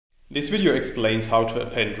This video explains how to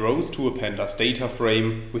append rows to a pandas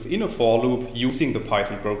DataFrame within a for loop using the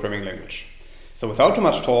Python programming language. So without too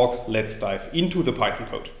much talk, let's dive into the Python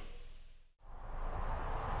code.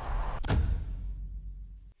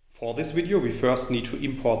 For this video, we first need to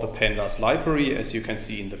import the pandas library, as you can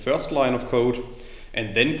see in the first line of code.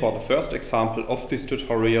 And then for the first example of this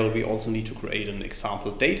tutorial, we also need to create an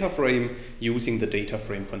example data frame using the data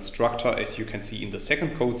frame constructor, as you can see in the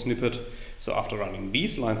second code snippet. So after running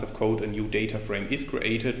these lines of code, a new data frame is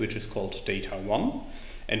created, which is called data1.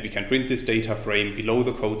 And we can print this data frame below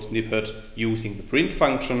the code snippet using the print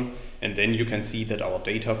function. And then you can see that our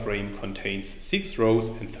data frame contains 6 rows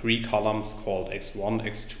and 3 columns called x1,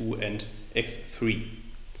 x2, and x3.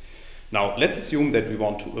 Now let's assume that we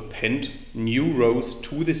want to append new rows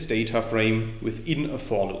to this data frame within a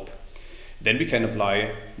for loop. Then we can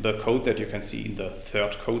apply the code that you can see in the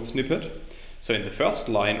third code snippet. So in the first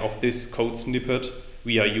line of this code snippet,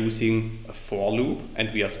 we are using a for loop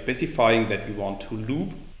and we are specifying that we want to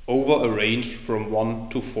loop over a range from 1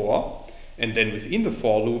 to 4. And then within the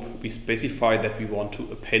for loop, we specify that we want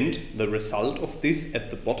to append the result of this at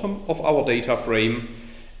the bottom of our data frame.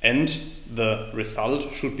 And the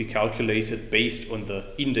result should be calculated based on the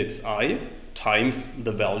index I times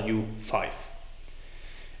the value 5.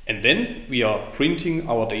 And then we are printing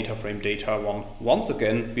our data frame data1 once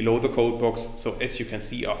again below the code box. So as you can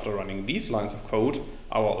see after running these lines of code,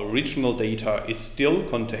 our original data is still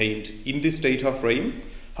contained in this data frame.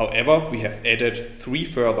 However, we have added 3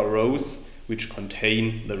 further rows which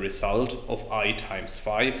contain the result of I times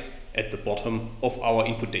 5 at the bottom of our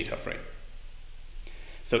input data frame.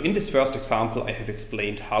 So in this first example, I have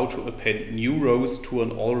explained how to append new rows to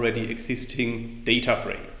an already existing data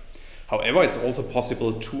frame. However, it's also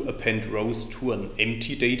possible to append rows to an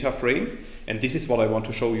empty data frame. And this is what I want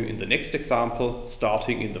to show you in the next example,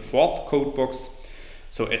 starting in the fourth code box.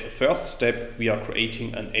 So as a first step, we are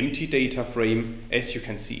creating an empty data frame, as you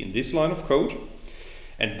can see in this line of code.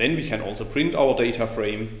 And then we can also print our data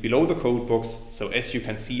frame below the code box. So as you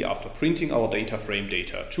can see, after printing our data frame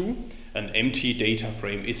data2, an empty data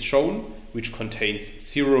frame is shown, which contains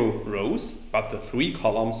 0 rows, but the 3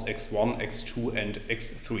 columns x1, x2, and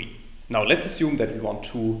x3. Now let's assume that we want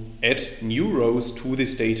to add new rows to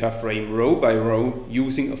this data frame row by row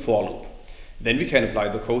using a for loop. Then we can apply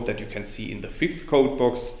the code that you can see in the fifth code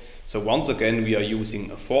box. So once again, we are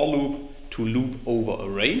using a for loop to loop over a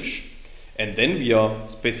range. And then we are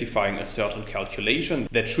specifying a certain calculation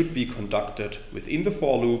that should be conducted within the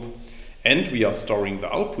for loop. And we are storing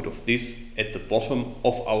the output of this at the bottom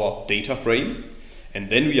of our data frame. And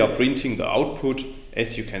then we are printing the output,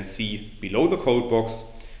 as you can see below the code box.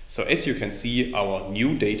 So as you can see, our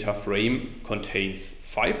new data frame contains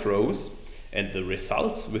 5 rows. And the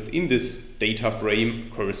results within this data frame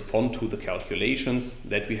correspond to the calculations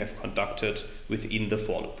that we have conducted within the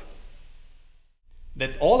for loop.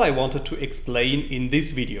 That's all I wanted to explain in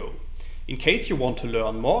this video. In case you want to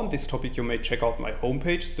learn more on this topic, you may check out my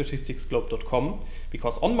homepage, statisticsglobe.com,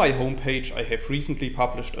 because on my homepage I have recently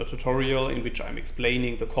published a tutorial in which I'm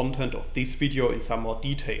explaining the content of this video in some more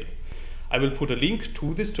detail. I will put a link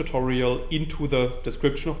to this tutorial into the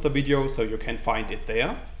description of the video, so you can find it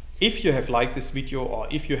there. If you have liked this video or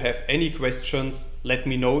if you have any questions, let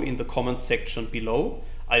me know in the comments section below.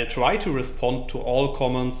 I'll try to respond to all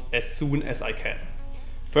comments as soon as I can.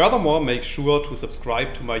 Furthermore, make sure to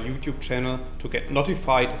subscribe to my YouTube channel to get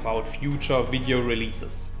notified about future video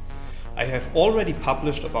releases. I have already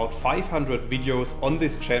published about 500 videos on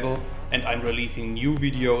this channel and I'm releasing new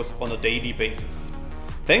videos on a daily basis.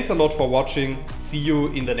 Thanks a lot for watching. See you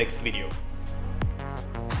in the next video.